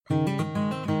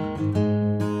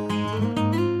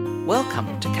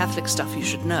Welcome to Catholic Stuff You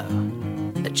Should Know,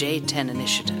 the J10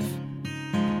 Initiative.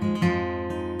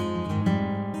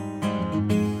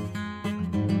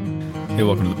 Hey,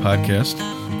 welcome to the podcast.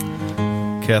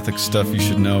 Catholic Stuff You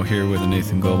Should Know here with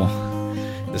Nathan Goebel.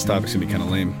 This topic's gonna be kind of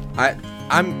lame.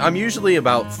 I'm usually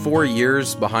about 4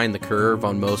 years behind the curve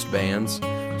on most bands,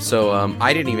 so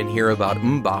I didn't even hear about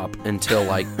MMMBop until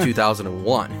like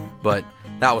 2001, but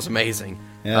that was amazing.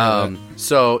 Yeah,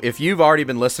 so if you've already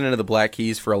been listening to the Black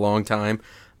Keys for a long time,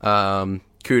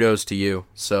 kudos to you.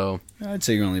 So I'd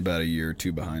say you're only about a year or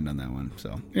two behind on that one,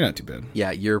 so you're not too bad.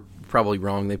 yeah, you're probably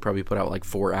wrong. They probably put out like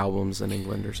 4 albums in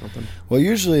England or something. Well,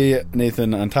 usually,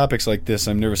 Nathan, on topics like this,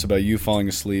 I'm nervous about you falling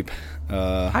asleep.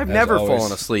 I've never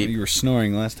fallen asleep. You were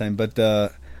snoring last time, but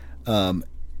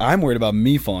I'm worried about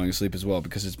me falling asleep as well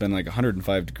because it's been like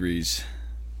 105 degrees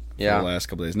for the last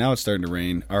couple days. Now it's starting to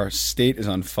rain. Our state is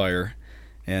on fire.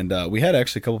 And we had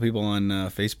actually a couple people on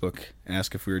Facebook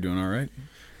ask if we were doing all right.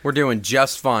 We're doing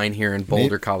just fine here in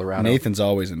Boulder, Colorado. Nathan's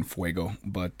always in fuego,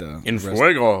 but In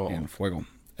fuego.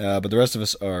 But the rest of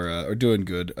us are doing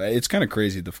good. It's kind of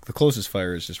crazy. The closest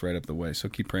fire is just right up the way. So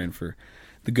keep praying for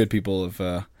the good people of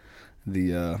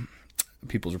the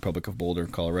People's Republic of Boulder,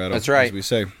 Colorado. That's right. As we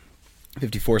say,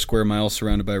 54 square miles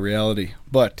surrounded by reality.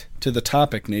 But to the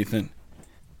topic, Nathan.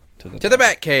 To the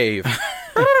Bat Cave.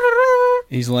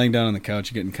 He's laying down on the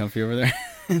couch, getting comfy over there.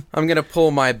 I'm going to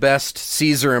pull my best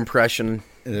Caesar impression.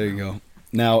 There you go.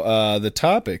 Now, the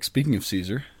topic, speaking of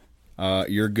Caesar,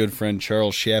 your good friend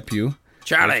Charles Chaput,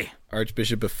 Charlie,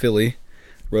 Archbishop of Philly,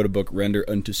 wrote a book, Render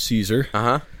Unto Caesar,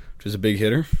 which was a big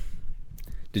hitter.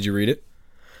 Did you read it?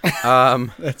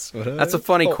 That's a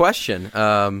funny question.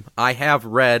 I have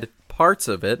read parts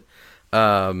of it.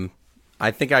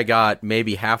 I think I got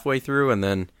maybe halfway through, and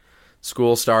then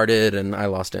school started, and I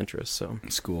lost interest. So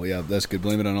school, yeah, that's good.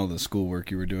 Blame it on all the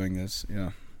schoolwork you were doing. Yeah.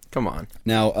 Come on.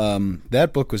 Now,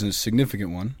 that book was a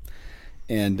significant one,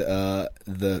 and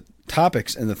the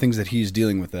topics and the things that he's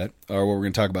dealing with that are what we're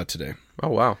going to talk about today. Oh,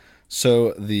 wow.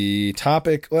 So the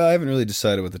topic, well, I haven't really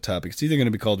decided what the topic. It's either going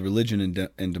to be called Religion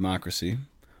and Democracy,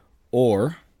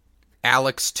 or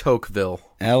Alex Tocqueville,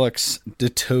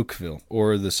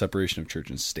 or the separation of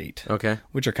church and state. Okay.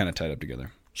 Which are kind of tied up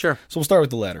together. Sure. So we'll start with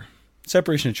the latter.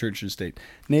 Separation of church and state.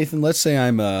 Nathan, let's say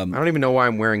I'm... I don't even know why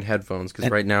I'm wearing headphones,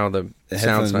 because right now the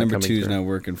sound's not number coming 2 is through. not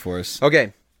working for us.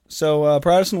 Okay. So a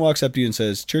Protestant walks up to you and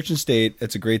says, church and state,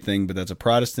 that's a great thing, but that's a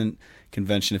Protestant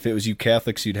convention. If it was you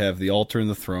Catholics, you'd have the altar and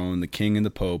the throne, the king and the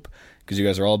pope, because you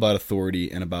guys are all about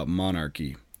authority and about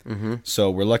monarchy. Mm-hmm. So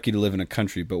we're lucky to live in a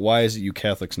country, but why is it you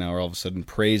Catholics now are all of a sudden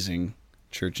praising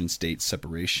church and state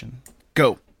separation?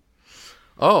 Go!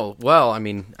 Oh, well, I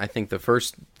mean, I think the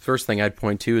first thing I'd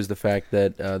point to is the fact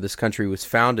that this country was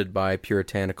founded by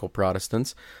puritanical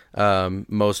Protestants,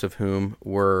 most of whom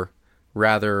were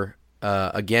rather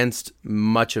against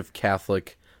much of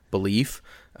Catholic belief.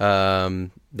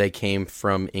 They came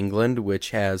from England, which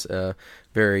has a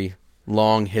very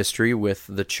long history with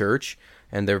the church,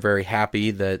 and they're very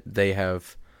happy that they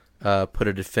have put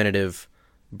a definitive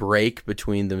break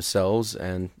between themselves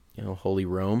and Holy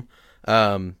Rome.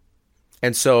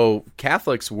 And so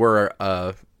Catholics were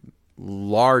a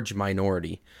large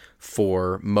minority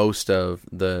for most of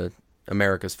the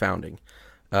America's founding.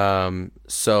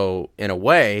 So in a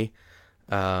way,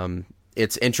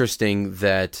 it's interesting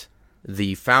that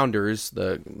the founders,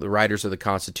 the writers of the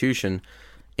Constitution,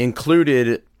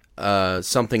 included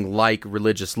something like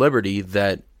religious liberty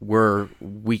that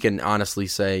we can honestly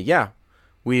say, yeah,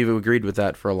 we've agreed with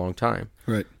that for a long time.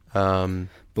 Right.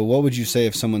 But what would you say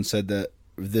if someone said that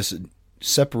this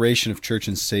separation of church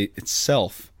and state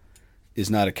itself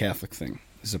is not a Catholic thing,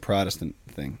 it's a Protestant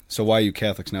thing? So why are you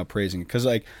Catholics now praising it? Because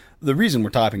the reason we're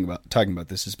talking about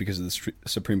this is because of the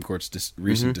Supreme Court's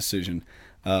recent decision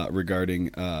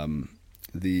regarding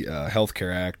the Health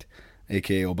Care Act,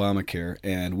 aka Obamacare,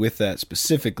 and with that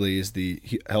specifically is the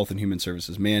Health and Human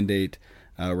Services mandate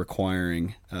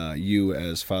requiring you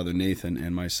as Father Nathan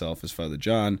and myself as Father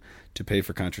John to pay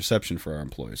for contraception for our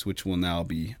employees, which will now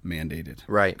be mandated.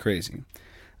 Right. Crazy.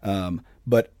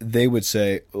 But they would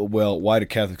say, well, why do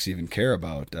Catholics even care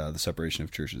about the separation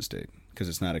of church and state? Because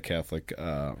it's not a Catholic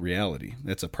reality.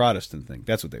 It's a Protestant thing.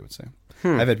 That's what they would say.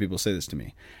 I've had people say this to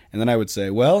me. And then I would say,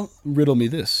 well, riddle me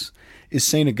this. Is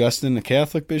St. Augustine a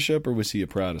Catholic bishop or was he a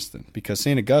Protestant? Because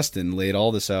St. Augustine laid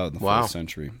all this out in the 4th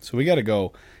century. So we got to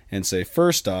go and say,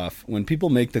 first off, when people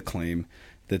make the claim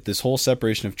that this whole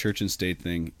separation of church and state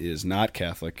thing is not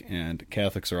Catholic, and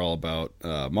Catholics are all about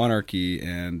monarchy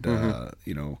and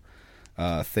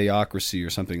theocracy or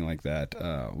something like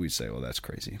that, we say, well, that's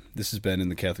crazy. This has been in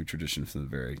the Catholic tradition from the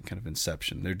very kind of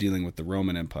inception. They're dealing with the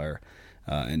Roman Empire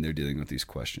and they're dealing with these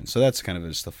questions. So that's kind of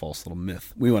just a false little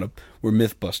myth. We're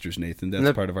myth busters, Nathan.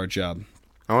 That's part of our job.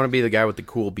 I want to be the guy with the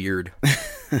cool beard.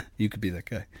 You could be that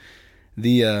guy.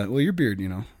 Well, your beard,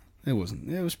 it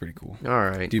was pretty cool. All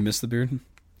right. Do you miss the beard?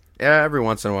 Yeah, every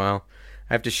once in a while.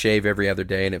 I have to shave every other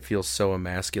day, and it feels so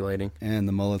emasculating. And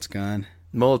the mullet's gone.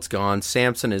 Mullet's gone.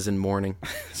 Samson is in mourning.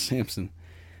 Samson.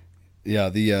 Yeah,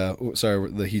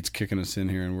 the heat's kicking us in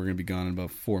here, and we're going to be gone in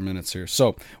about 4 minutes here.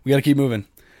 So we got to keep moving.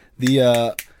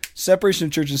 The separation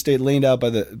of church and state laid out by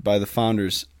the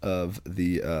founders of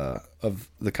the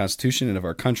Constitution and of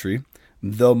our country,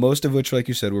 though most of which, like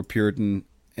you said, were Puritan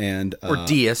and or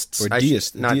deists.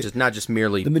 Not just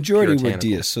merely the majority puritanical.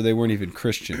 were deists, so they weren't even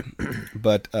Christian.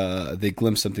 But they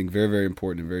glimpsed something very, very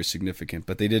important and very significant.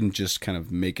 But they didn't just kind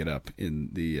of make it up in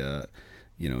the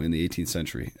in the 18th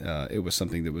century. It was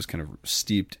something that was kind of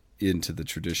steeped into the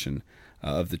tradition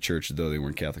of the church, though they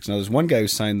weren't Catholics. Now, there's one guy who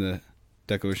signed the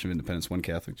Declaration of Independence, one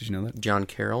Catholic. Did you know that? John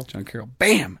Carroll.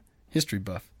 Bam! History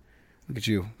buff. Look at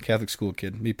you, Catholic school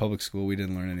kid. Me, public school. We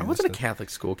didn't learn any of this I wasn't a stuff. Catholic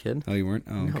school kid. Oh, you weren't?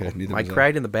 Oh, okay. No. Neither I was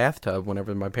cried in the bathtub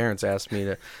whenever my parents asked me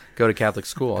to go to Catholic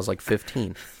school. I was like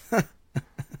 15.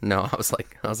 No, I was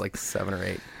like 7 or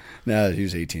 8. No, he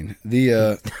was 18.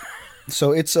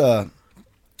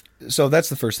 So that's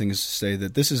the first thing, is to say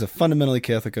that this is a fundamentally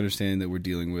Catholic understanding that we're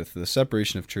dealing with, the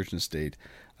separation of church and state,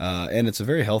 and it's a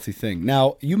very healthy thing.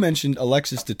 Now, you mentioned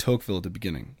Alexis de Tocqueville at the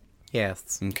beginning.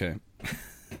 Yes. Okay.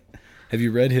 Have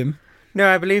you read him? No,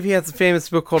 I believe he has a famous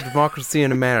book called Democracy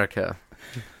in America.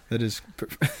 That is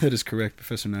correct,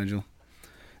 Professor Nigel.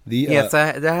 Yes,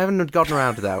 I haven't gotten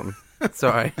around to that one.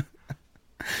 Sorry.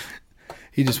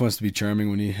 He just wants to be charming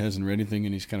when he hasn't read anything,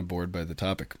 and he's kind of bored by the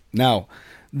topic. Now,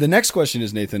 the next question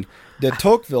is, Nathan, de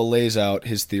Tocqueville lays out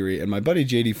his theory, and my buddy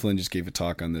J.D. Flynn just gave a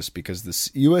talk on this because the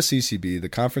USCCB, the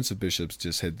Conference of Bishops,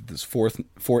 just had this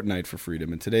fortnight for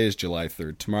freedom, and today is July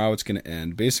 3rd. Tomorrow it's going to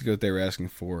end. Basically what they were asking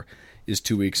for is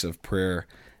 2 weeks of prayer,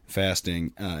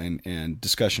 fasting, and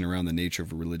discussion around the nature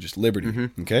of religious liberty.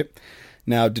 Mm-hmm. Okay?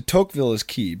 Now, de Tocqueville is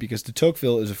key because de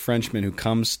Tocqueville is a Frenchman who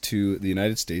comes to the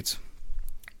United States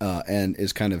and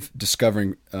is kind of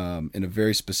discovering in a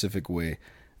very specific way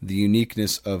the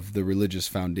uniqueness of the religious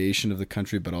foundation of the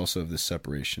country, but also of this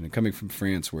separation. And coming from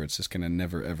France, where it's just kind of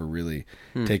never, ever really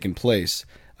taken place,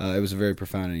 it was a very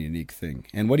profound and unique thing.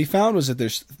 And what he found was that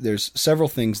there's several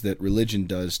things that religion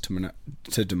does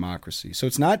to democracy. So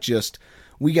it's not just,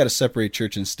 we got to separate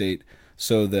church and state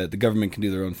so that the government can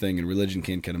do their own thing and religion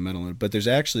can't kind of meddle in it, but there's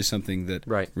actually something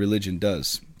that religion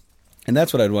does. And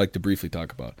that's what I'd like to briefly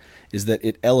talk about, is that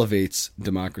it elevates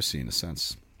democracy in a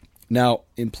sense. Now,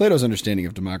 in Plato's understanding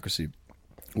of democracy,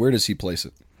 where does he place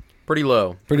it? Pretty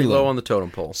low. Pretty low on the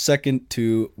totem pole. Second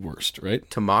to worst, right?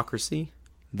 Democracy?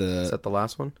 Is that the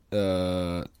last one?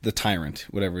 The tyrant,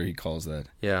 whatever he calls that.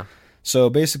 Yeah. So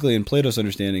basically, in Plato's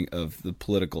understanding of the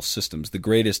political systems, the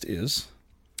greatest is?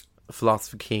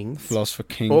 Philosopher kings. Philosopher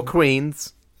king. Or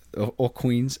queens. Or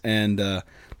queens. And the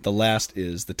last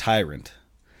is the tyrant.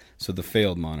 So the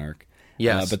failed monarch.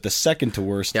 Yes. But the second to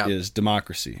worst is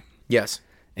democracy. Yes.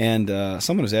 And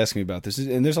someone was asking me about this,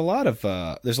 and there's a lot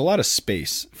of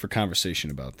space for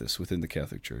conversation about this within the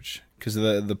Catholic Church, because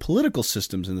the political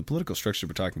systems and the political structure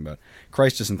we're talking about,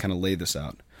 Christ doesn't kind of lay this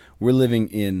out. We're living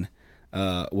in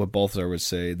what Balthasar would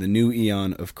say, the new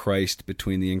eon of Christ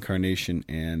between the incarnation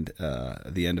and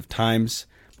the end of times.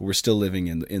 But we're still living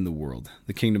in the world.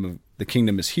 The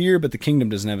kingdom is here, but the kingdom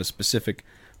doesn't have a specific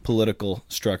political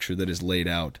structure that is laid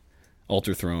out,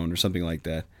 altar throne or something like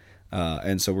that.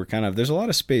 And so there's a lot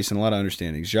of space and a lot of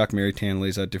understandings. Jacques Maritain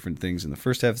lays out different things in the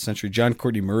first half of the century. John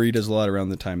Courtney Murray does a lot around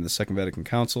the time of the Second Vatican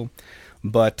Council.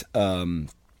 But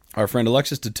our friend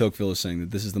Alexis de Tocqueville is saying that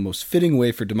this is the most fitting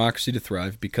way for democracy to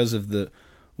thrive because of the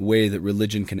way that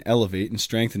religion can elevate and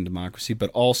strengthen democracy, but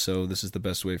also this is the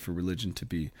best way for religion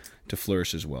to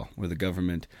flourish as well, where the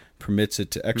government permits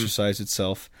it to exercise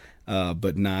itself,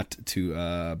 but not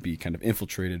to be kind of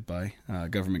infiltrated by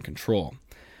government control.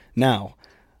 Now,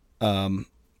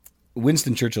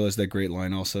 Winston Churchill has that great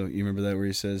line also. You remember that, where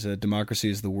he says, democracy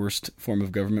is the worst form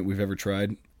of government we've ever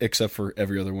tried, except for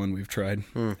every other one we've tried.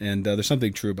 And there's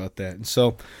something true about that. And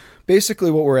so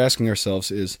basically what we're asking ourselves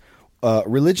is,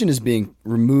 religion is being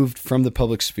removed from the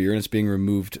public sphere, and it's being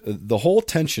removed. The whole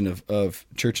tension of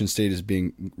church and state is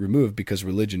being removed because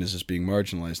religion is just being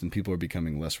marginalized and people are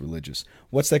becoming less religious.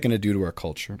 What's that going to do to our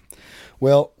culture?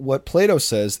 Well, what Plato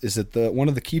says is that one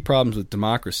of the key problems with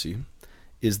democracy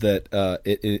is that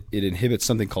it inhibits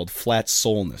something called flat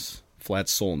soulness. Flat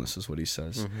soulness is what he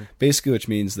says. Mm-hmm. Basically, which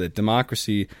means that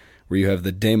democracy, where you have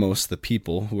the demos, the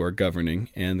people who are governing,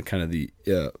 and kind of the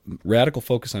radical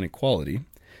focus on equality,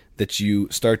 that you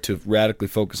start to radically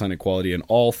focus on equality in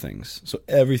all things. So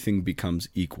everything becomes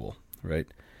equal, right?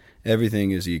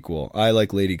 Everything is equal. I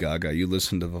like Lady Gaga. You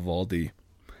listen to Vivaldi.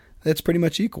 That's pretty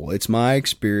much equal. It's my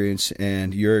experience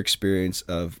and your experience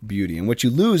of beauty. And what you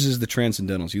lose is the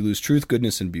transcendentals. You lose truth,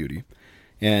 goodness, and beauty.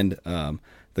 And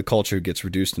the culture gets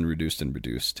reduced and reduced and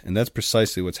reduced. And that's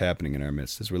precisely what's happening in our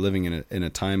midst, as we're living in a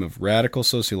time of radical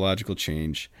sociological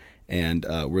change, and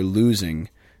we're losing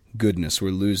goodness, we're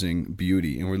losing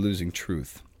beauty, and we're losing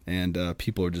truth. And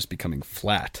people are just becoming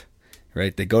flat,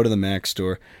 right? They go to the Mac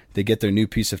store, they get their new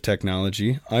piece of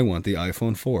technology. I want the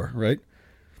iPhone 4, right?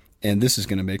 And this is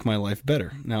going to make my life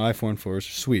better. Now, iPhone 4s are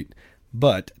sweet,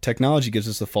 but technology gives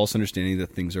us the false understanding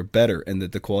that things are better and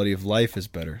that the quality of life is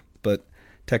better. But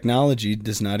technology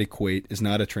is not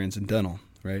a transcendental,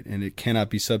 right? And it cannot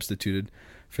be substituted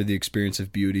for the experience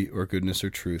of beauty or goodness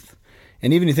or truth.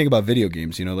 And even you think about video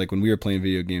games, like when we were playing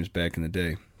video games back in the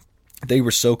day, they were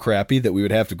so crappy that we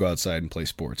would have to go outside and play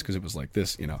sports because it was like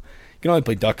this, you can only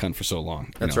play Duck Hunt for so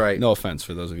long. That's right. No offense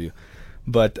for those of you.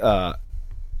 But,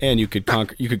 and you could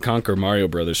conquer Mario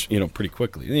Brothers, pretty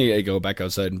quickly. Then you go back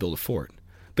outside and build a fort.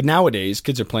 But nowadays,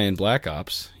 kids are playing Black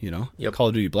Ops, Yep. Call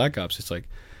of Duty Black Ops. It's like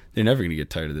they're never going to get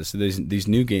tired of this. These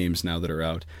new games now that are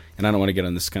out, and I don't want to get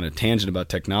on this kind of tangent about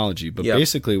technology, but Yep.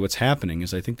 basically what's happening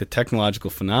is I think the technological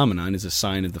phenomenon is a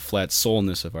sign of the flat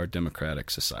soulness of our democratic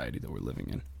society that we're living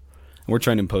in. And we're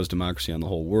trying to impose democracy on the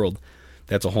whole world.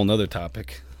 That's a whole nother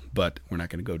topic, but we're not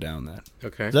going to go down that.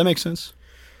 Okay. Does that make sense?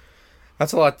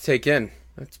 That's a lot to take in.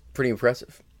 That's pretty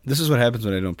impressive. This is what happens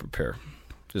when I don't prepare,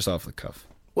 just off the cuff.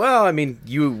 Well, I mean,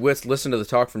 you listened to the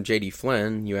talk from J.D.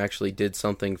 Flynn. You actually did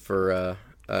something for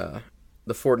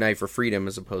the Fortnite for Freedom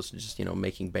as opposed to just,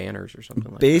 making banners or something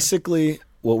like that. Basically,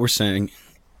 what we're saying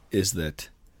is that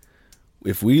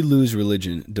if we lose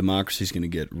religion, democracy is going to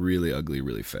get really ugly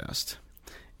really fast.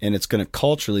 And it's going to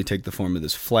culturally take the form of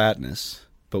this flatness.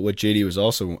 But what J.D. was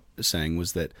also saying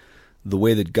was that the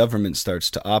way that government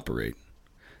starts to operate,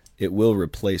 it will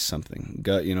replace something.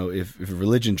 If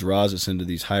religion draws us into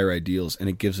these higher ideals, and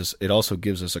it also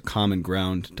gives us a common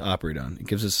ground to operate on. It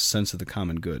gives us a sense of the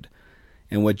common good.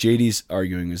 And what JD's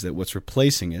arguing is that what's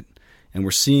replacing it, and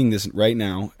we're seeing this right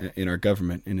now in our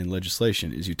government and in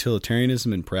legislation, is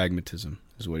utilitarianism and pragmatism,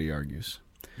 is what he argues,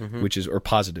 or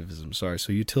positivism, sorry.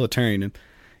 So utilitarianism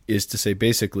is to say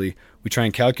basically we try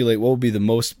and calculate what will be the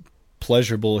most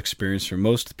pleasurable experience for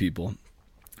most people,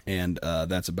 and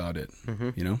that's about it,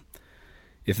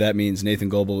 If that means Nathan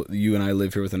Goebel, you and I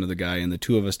live here with another guy, and the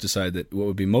two of us decide that what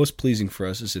would be most pleasing for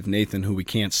us is if Nathan, who we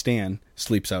can't stand,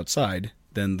 sleeps outside,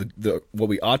 then what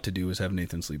we ought to do is have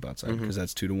Nathan sleep outside, because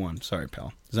that's 2-1. Sorry,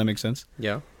 pal. Does that make sense?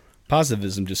 Yeah.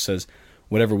 Positivism just says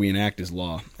whatever we enact is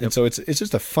law. And so it's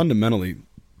just a fundamentally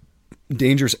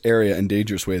dangerous area and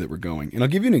dangerous way that we're going. And I'll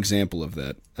give you an example of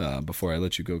that before I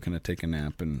let you go kind of take a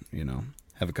nap and,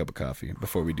 have a cup of coffee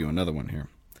before we do another one here.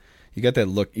 You got that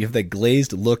look. You have that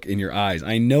glazed look in your eyes.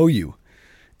 I know you.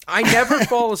 I never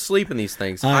fall asleep in these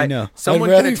things. I know. Someone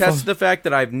can attest to the fact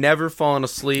that I've never fallen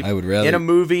asleep in a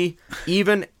movie,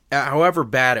 even however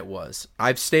bad it was.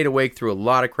 I've stayed awake through a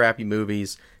lot of crappy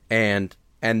movies, and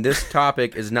this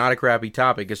topic is not a crappy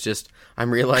topic. It's just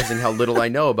I'm realizing how little I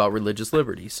know about religious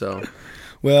liberty. So,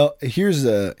 well, here's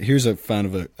a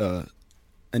found of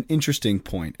an interesting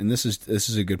point, and this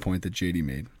is a good point that JD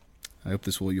made. I hope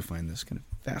you'll find this kind of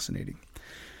fascinating.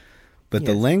 But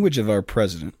the language of our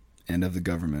president and of the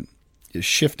government is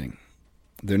shifting.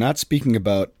 They're not speaking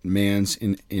about man's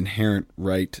inherent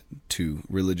right to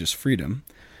religious freedom.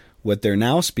 What they're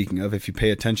now speaking of, if you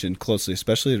pay attention closely,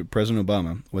 especially to President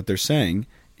Obama, what they're saying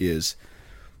is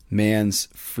man's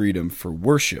freedom for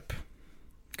worship.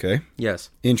 Okay?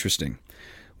 Yes. Interesting.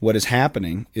 What is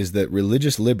happening is that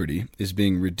religious liberty is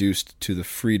being reduced to the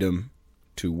freedom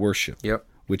to worship. Yep.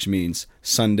 Which means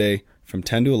Sunday from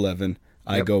 10 to 11,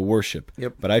 I go worship.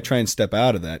 Yep. But I try and step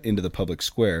out of that into the public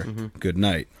square. Good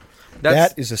night.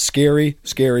 That is a scary,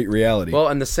 scary reality. Well,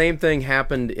 and the same thing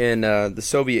happened in the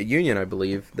Soviet Union, I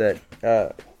believe, that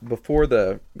before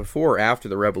or after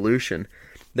the revolution,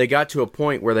 they got to a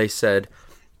point where they said,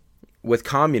 with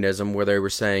communism, where they were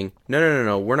saying,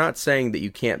 no, we're not saying that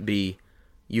you can't be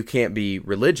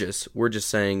religious. We're just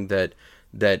saying that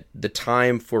the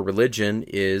time for religion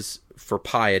is for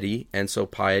piety, and so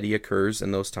piety occurs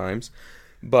in those times.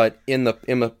 But in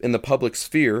the public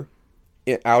sphere,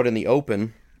 out in the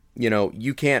open,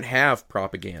 you can't have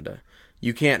propaganda.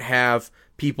 You can't have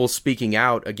people speaking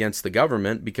out against the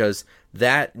government because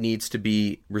that needs to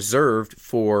be reserved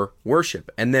for worship.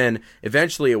 And then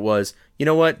eventually it was, you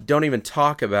know what? Don't even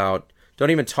talk about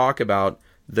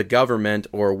the government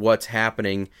or what's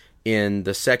happening in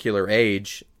the secular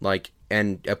age, like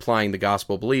and applying the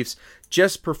gospel beliefs,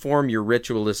 just perform your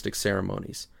ritualistic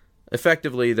ceremonies.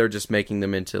 Effectively, they're just making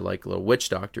them into like little witch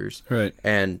doctors, right?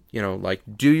 And like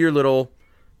do your little,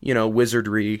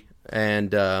 wizardry,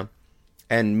 and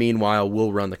meanwhile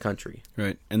we'll run the country,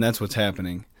 right? And that's what's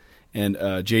happening. And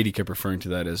JD kept referring to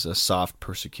that as a soft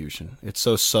persecution. It's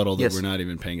so subtle that we're not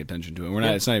even paying attention to it. We're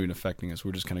not. It's not even affecting us.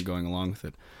 We're just kind of going along with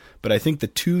it. But I think the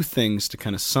two things to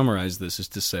kind of summarize this is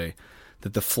to say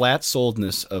that the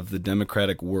flat-souledness of the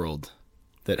democratic world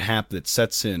that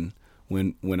sets in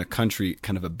when a country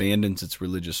kind of abandons its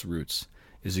religious roots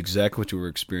is exactly what we're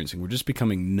experiencing. We're just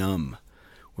becoming numb.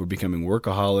 We're becoming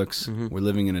workaholics. Mm-hmm. We're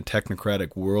living in a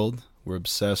technocratic world. We're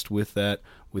obsessed with that,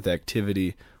 with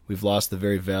activity. We've lost the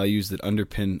very values that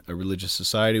underpin a religious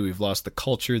society. We've lost the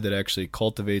culture that actually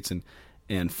cultivates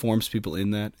and forms people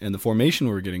in that. And the formation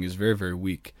we're getting is very, very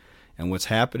weak. And what's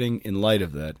happening in light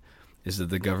of that is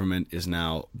that the government is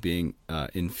now being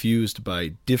infused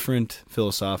by different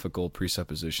philosophical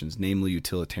presuppositions, namely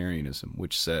utilitarianism,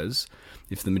 which says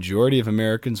if the majority of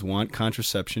Americans want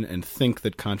contraception and think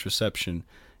that contraception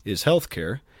is health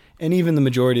care, and even the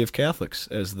majority of Catholics,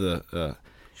 as the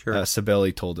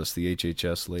Sabelli told us, the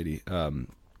HHS lady,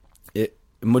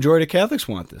 majority of Catholics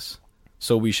want this,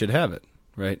 so we should have it,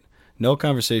 right? No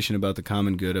conversation about the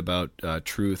common good, about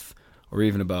truth, or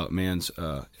even about man's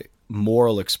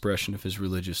moral expression of his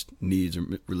religious needs or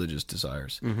religious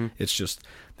desires. Mm-hmm. It's just,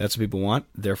 that's what people want,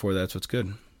 therefore that's what's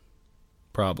good.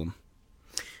 Problem.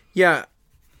 Yeah,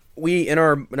 we in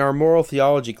our moral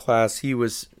theology class,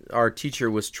 our teacher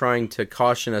was trying to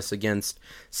caution us against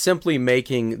simply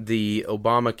making the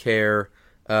Obamacare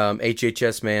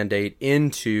HHS mandate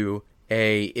into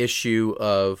a issue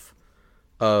of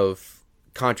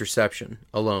contraception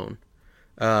alone,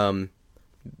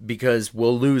 because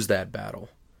we'll lose that battle.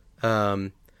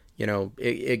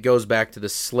 It goes back to the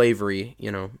slavery,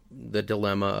 the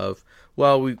dilemma of,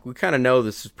 well, we kind of know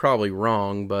this is probably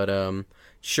wrong, but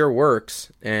sure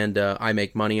works, and I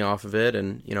make money off of it,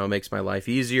 and it makes my life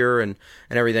easier and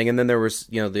everything. And then there was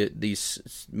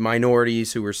these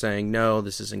minorities who were saying, no,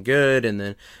 this isn't good, and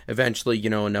then eventually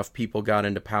enough people got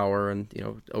into power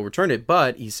and overturned it.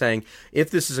 But he's saying,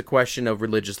 if this is a question of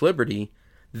religious liberty,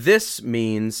 this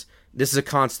means this is a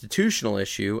constitutional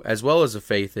issue as well as a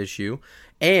faith issue,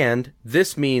 and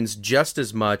this means just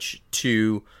as much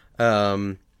to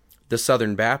the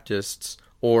Southern Baptists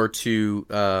or to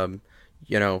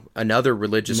another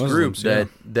religious Muslims, group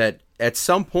that at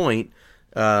some point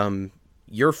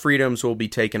your freedoms will be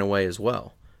taken away as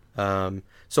well.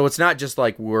 So it's not just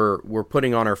like we're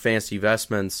putting on our fancy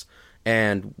vestments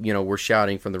and we're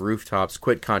shouting from the rooftops,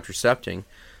 "Quit contracepting."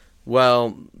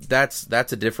 Well, that's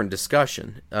a different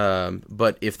discussion.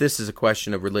 But if this is a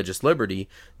question of religious liberty,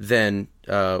 then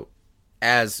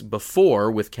as before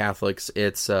with Catholics,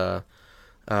 it's the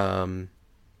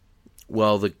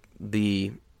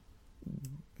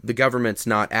government's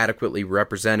not adequately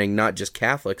representing not just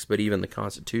Catholics but even the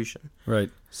Constitution.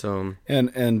 Right. So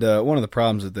and one of the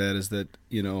problems with that is that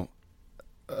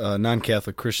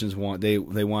non-Catholic Christians want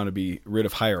to be rid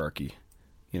of hierarchy.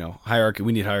 Hierarchy.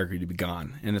 We need hierarchy to be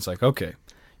gone. And it's like, okay,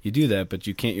 you do that, but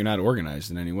you can't. You're not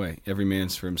organized in any way. Every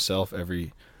man's for himself.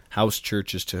 Every house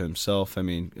church is to himself. I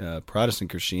mean, Protestant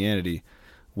Christianity,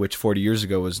 which 40 years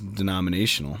ago was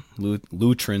denominational.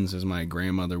 Lutherans, as my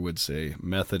grandmother would say,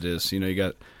 Methodists. You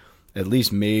got at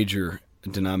least major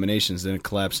denominations. Then it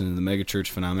collapsed into the megachurch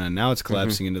phenomenon. Now it's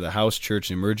collapsing into the house church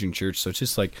and emerging church. So it's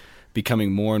just like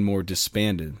becoming more and more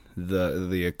disbanded.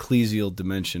 The ecclesial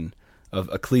dimension of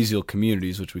ecclesial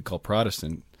communities, which we call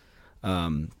Protestant,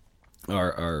 are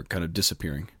kind of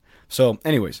disappearing. So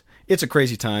anyways, it's a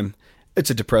crazy time. It's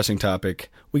a depressing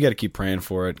topic. We got to keep praying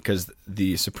for it because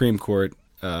the Supreme Court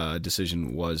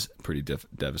decision was pretty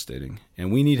devastating.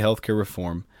 And we need healthcare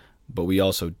reform, but we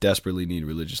also desperately need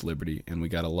religious liberty. And we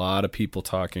got a lot of people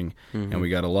talking, and we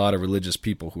got a lot of religious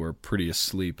people who are pretty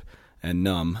asleep and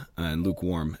numb and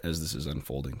lukewarm as this is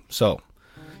unfolding. So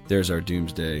there's our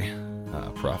doomsday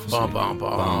prophecy. Bum, bum,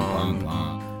 bum. Bum, bum,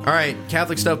 bum. All right,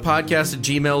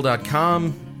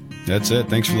 CatholicStuffPodcast@gmail.com. That's it.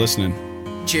 Thanks for listening.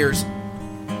 Cheers.